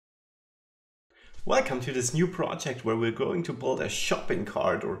Welcome to this new project where we're going to build a shopping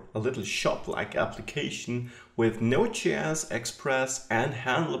cart or a little shop-like application with NodeJS, Express and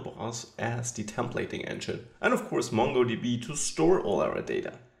handlebars as the templating engine. And of course MongoDB to store all our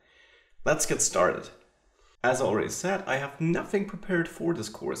data. Let's get started. As I already said, I have nothing prepared for this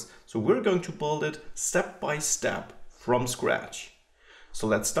course, so we're going to build it step by step from scratch. So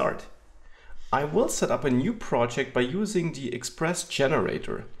let's start. I will set up a new project by using the Express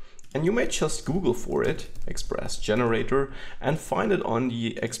generator. And you may just Google for it, Express generator, and find it on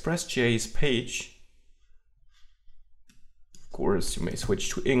the Express.js page. Of course, you may switch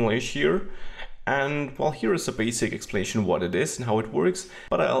to English here. And well, here is a basic explanation what it is and how it works,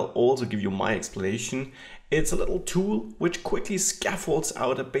 but I'll also give you my explanation. It's a little tool which quickly scaffolds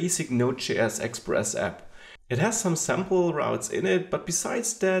out a basic Node.js Express app. It has some sample routes in it, but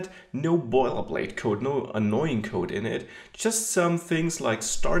besides that, no boilerplate code, no annoying code in it. Just some things like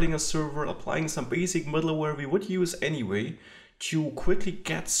starting a server, applying some basic middleware we would use anyway to quickly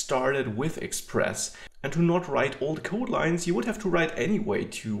get started with Express and to not write all the code lines you would have to write anyway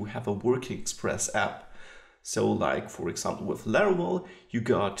to have a working Express app. So like, for example, with Laravel, you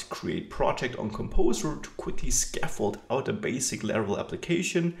got create project on Composer to quickly scaffold out a basic Laravel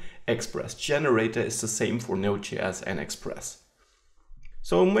application. Express generator is the same for Node.js and Express.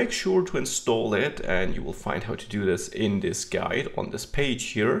 So make sure to install it, and you will find how to do this in this guide on this page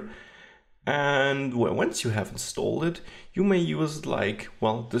here. And once you have installed it, you may use it like,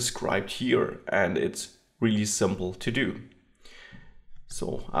 well, described here, and it's really simple to do.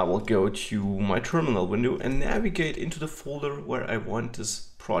 So I will go to my terminal window and navigate into the folder where I want this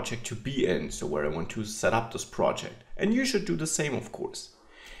project to be in, so where I want to set up this project. And you should do the same, of course.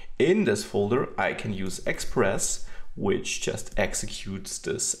 In this folder, I can use Express, which just executes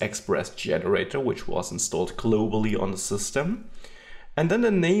this Express generator, which was installed globally on the system. And then the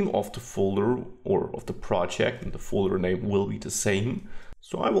name of the folder or of the project, and the folder name will be the same.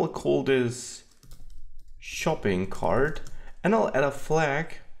 So I will call this shopping cart. And I'll add a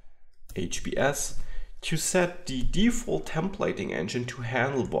flag, HBS, to set the default templating engine to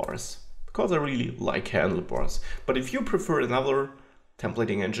handlebars, because I really like handlebars. But if you prefer another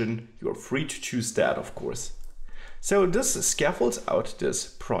templating engine, you're free to choose that, of course. So this scaffolds out this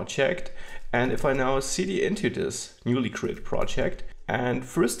project. And if I now cd into this newly created project, and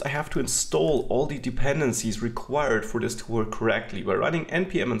first I have to install all the dependencies required for this to work correctly by running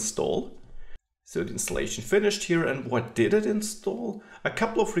npm install. So the installation finished here, and what did it install? A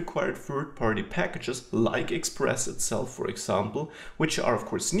couple of required third-party packages like Express itself, for example, which are of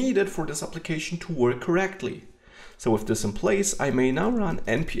course needed for this application to work correctly. So with this in place, I may now run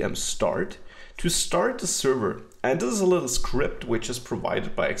npm start to start the server. And this is a little script which is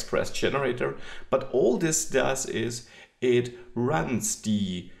provided by Express generator, but all this does is it runs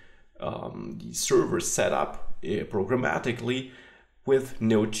the server setup programmatically with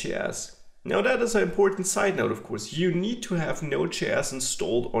Node.js. Now that is an important side note, of course. You need to have Node.js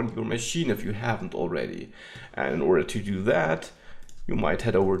installed on your machine if you haven't already. And in order to do that, you might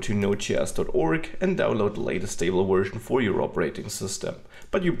head over to nodejs.org and download the latest stable version for your operating system.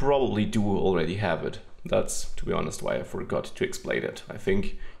 But you probably do already have it. That's, to be honest, why I forgot to explain it. I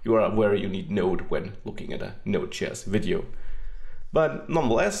think you are aware you need Node when looking at a Node.js video. But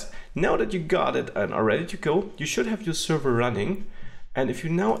nonetheless, now that you got it and are ready to go, you should have your server running. And if you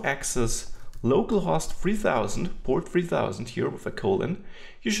now access localhost 3000, port 3000 here with a colon,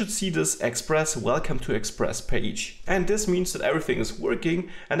 you should see this Express Welcome to Express page. And this means that everything is working,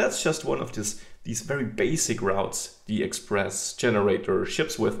 and that's just one of these very basic routes the Express generator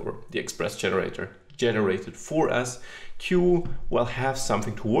ships with, or the Express generator generated for us to, well, have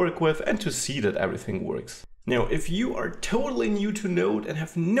something to work with and to see that everything works. Now, if you are totally new to Node and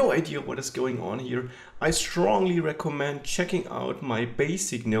have no idea what is going on here, I strongly recommend checking out my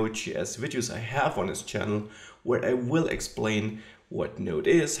basic Node.js videos I have on this channel, where I will explain what Node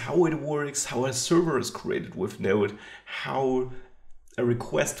is, how it works, how a server is created with Node, how a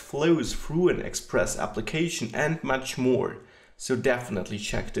request flows through an Express application, and much more. So definitely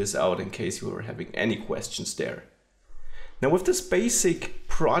check this out in case you are having any questions there. Now with this basic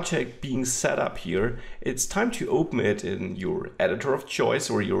project being set up here, it's time to open it in your editor of choice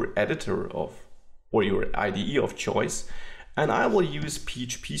or your your IDE of choice. And I will use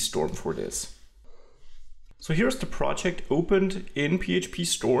PHP Storm for this. So here's the project opened in PHP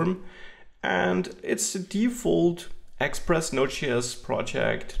Storm, and it's the default Express Node.js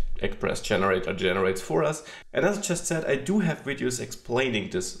project. Express generator generates for us. And as I just said, I do have videos explaining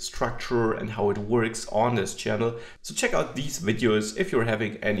this structure and how it works on this channel. So check out these videos if you're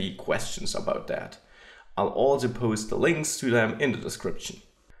having any questions about that. I'll also post the links to them in the description.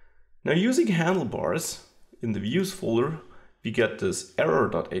 Now using handlebars in the views folder, we get this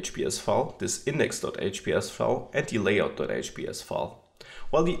error.hps file, this index.hps file, and the layout.hps file.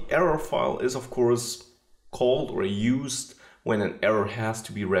 Well, the error file is of course called or used when an error has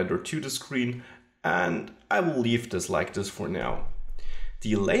to be rendered to the screen, and I will leave this like this for now.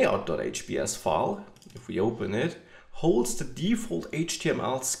 The layout.hps file, if we open it, holds the default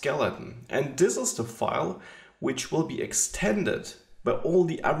HTML skeleton, and this is the file which will be extended by all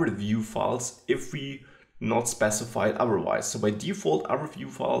the other view files if we not specify it otherwise. So by default, other view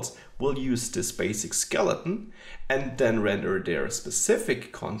files will use this basic skeleton and then render their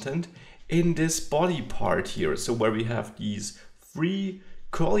specific content in this body part here. So where we have these 3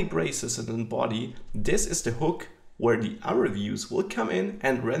 curly braces and then body, this is the hook where the other views will come in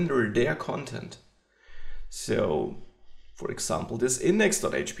and render their content. So for example, this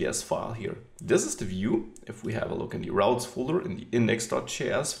index.hps file here, this is the view. If we have a look in the routes folder in the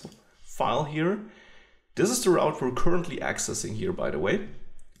index.js file here, this is the route we're currently accessing here, by the way,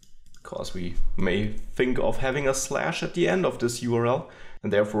 because we may think of having a slash at the end of this URL,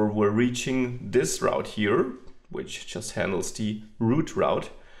 and therefore we're reaching this route here, which just handles the root route.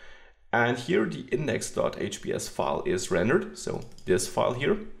 And here the index.hps file is rendered, so this file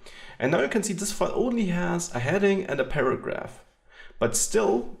here. And now you can see this file only has a heading and a paragraph, but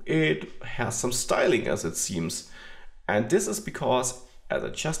still it has some styling as it seems. And this is because, as I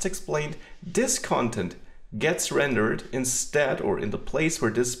just explained, this content gets rendered instead or in the place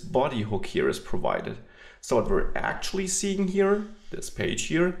where this body hook here is provided. So what we're actually seeing here, this page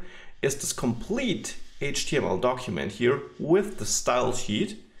here, is this complete HTML document here with the style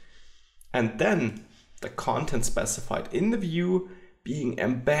sheet, and then the content specified in the view being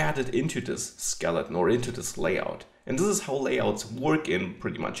embedded into this skeleton or into this layout. And this is how layouts work in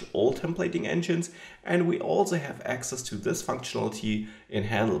pretty much all templating engines. And we also have access to this functionality in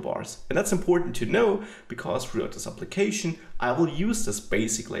handlebars. And that's important to know because throughout this application, I will use this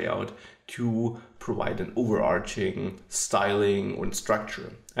basic layout to provide an overarching styling or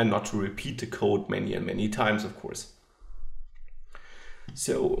structure and not to repeat the code many and many times, of course.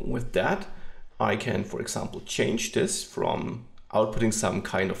 So with that, I can, for example, change this from outputting some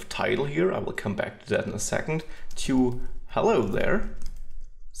kind of title here, I will come back to that in a second, to hello there,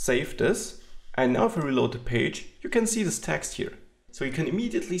 save this, and now if I reload the page, you can see this text here. So you can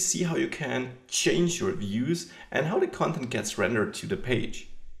immediately see how you can change your views and how the content gets rendered to the page.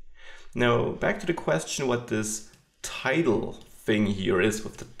 Now back to the question what this title thing here is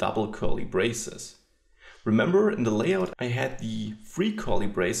with the double curly braces. Remember in the layout I had the 3 curly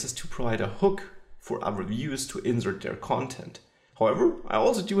braces to provide a hook for other views to insert their content. However, I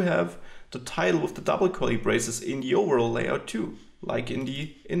also do have the title with the double curly braces in the overall layout too, like in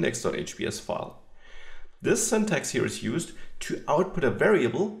the index.hps file. This syntax here is used to output a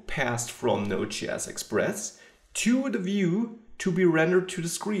variable passed from NodeJS Express to the view to be rendered to the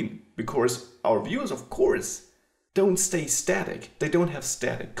screen, because our views, of course, don't stay static. They don't have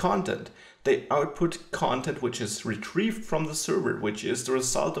static content. They output content which is retrieved from the server, which is the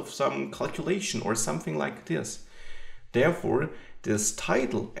result of some calculation or something like this. Therefore, this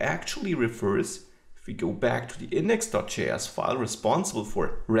title actually refers, if we go back to the index.js file responsible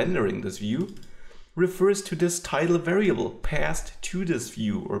for rendering this view, refers to this title variable passed to this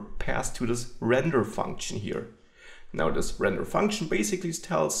view or passed to this render function here. Now this render function basically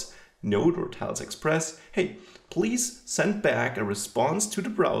tells Node or tells Express, hey, please send back a response to the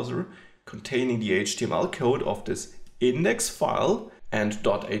browser containing the HTML code of this index file, and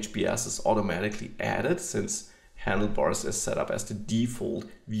 .hps is automatically added since Handlebars is set up as the default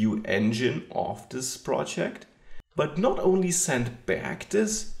view engine of this project. But not only send back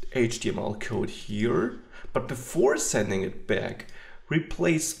this HTML code here, but before sending it back,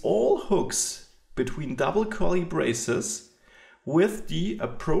 replace all hooks between double curly braces with the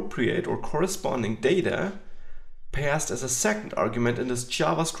appropriate or corresponding data passed as a second argument in this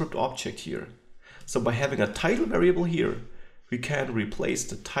JavaScript object here. So by having a title variable here, we can replace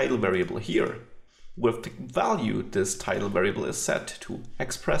the title variable here with the value this title variable is set to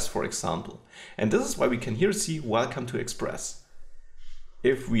Express, for example. And this is why we can here see welcome to Express.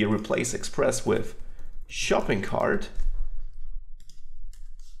 If we replace Express with shopping cart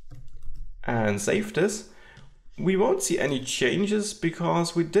and save this, we won't see any changes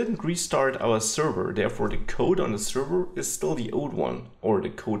because we didn't restart our server. Therefore, the code on the server is still the old one, or the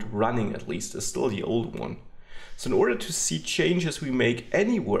code running at least is still the old one. So in order to see changes we make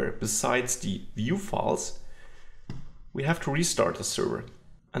anywhere besides the view files, we have to restart the server.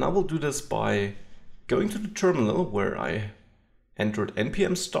 And I will do this by going to the terminal where I entered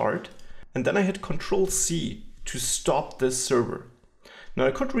npm start, and then I hit Ctrl+C to stop this server. Now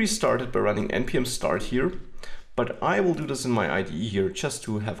I could restart it by running npm start here, but I will do this in my IDE here just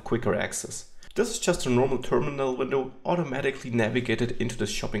to have quicker access. This is just a normal terminal window automatically navigated into the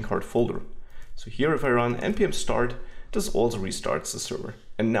shopping cart folder. So here if I run npm start, this also restarts the server.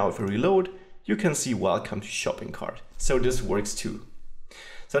 And now if I reload, you can see welcome to shopping cart. So this works too.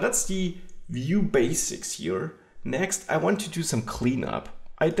 So that's the view basics here. Next, I want to do some cleanup.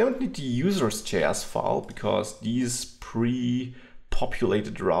 I don't need the users.js file because these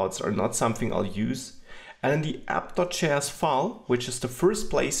pre-populated routes are not something I'll use. And in the app.js file, which is the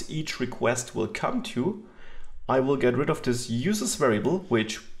first place each request will come to, I will get rid of this users variable,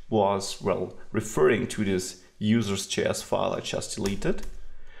 which was, well, referring to this users.js file I just deleted.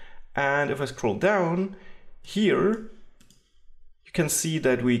 And if I scroll down here, you can see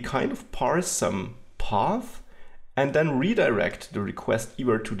that we kind of parse some path and then redirect the request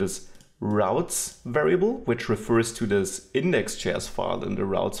either to this routes variable, which refers to this index.js file in the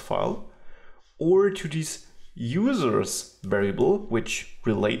routes file, or to this users variable, which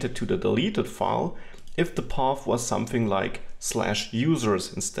related to the deleted file, if the path was something like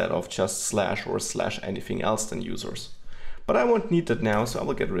 /users instead of just / or / anything else than users. But I won't need that now, so I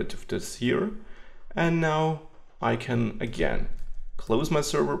will get rid of this here. And now I can again close my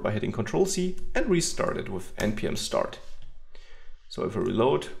server by hitting Ctrl+C and restart it with npm start. So if I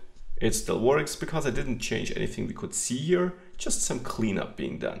reload, it still works because I didn't change anything we could see here, just some cleanup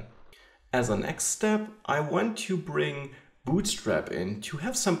being done. As a next step, I want to bring Bootstrap in to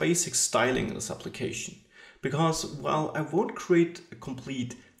have some basic styling in this application. Because while I won't create a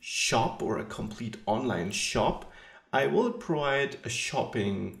complete shop or a complete online shop, I will provide a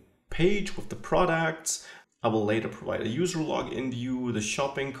shopping page with the products. I will later provide a user login view, the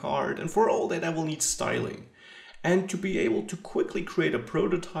shopping cart, and for all that I will need styling. And to be able to quickly create a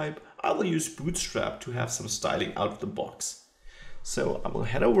prototype, I will use Bootstrap to have some styling out of the box. So I will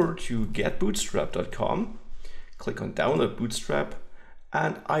head over to getbootstrap.com, click on download Bootstrap,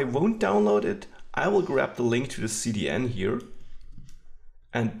 and I won't download it. I will grab the link to the CDN here.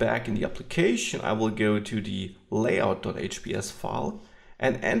 And back in the application, I will go to the layout.hps file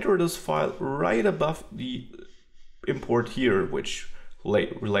and enter this file right above the import here, which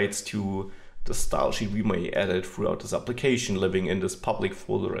relates to the style sheet we may edit throughout this application, living in this public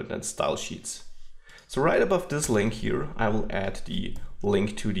folder and then style sheets. So right above this link here, I will add the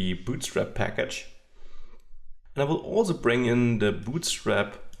link to the Bootstrap package. And I will also bring in the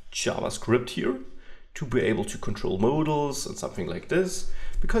Bootstrap JavaScript here to be able to control modals and something like this,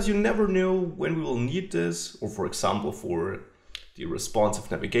 because you never know when we will need this, or for example, for the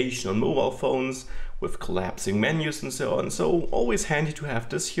responsive navigation on mobile phones with collapsing menus and so on. So always handy to have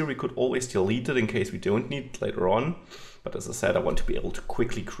this here. We could always delete it in case we don't need it later on. But as I said, I want to be able to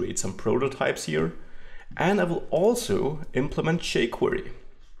quickly create some prototypes here. And I will also implement jQuery.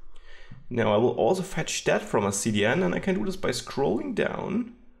 Now I will also fetch that from a CDN, and I can do this by scrolling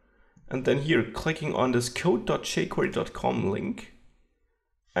down and then here clicking on this code.jquery.com link.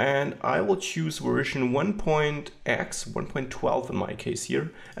 And I will choose version 1.x, 1.12 in my case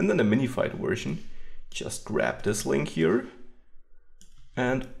here, and then the minified version. Just grab this link here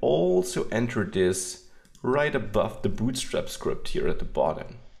and also enter this right above the Bootstrap script here at the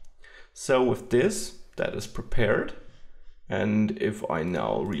bottom. So with this, that is prepared. And if I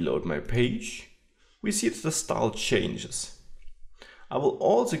now reload my page, we see that the style changes. I will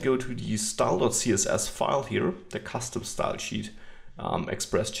also go to the style.css file here, the custom style sheet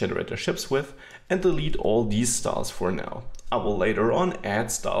Express generator ships with, and delete all these styles for now. I will later on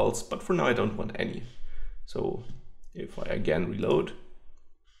add styles, but for now I don't want any. So if I again reload,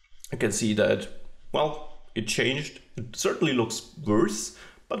 I can see that, well, it changed. It certainly looks worse,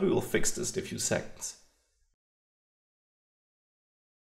 but we will fix this in a few seconds.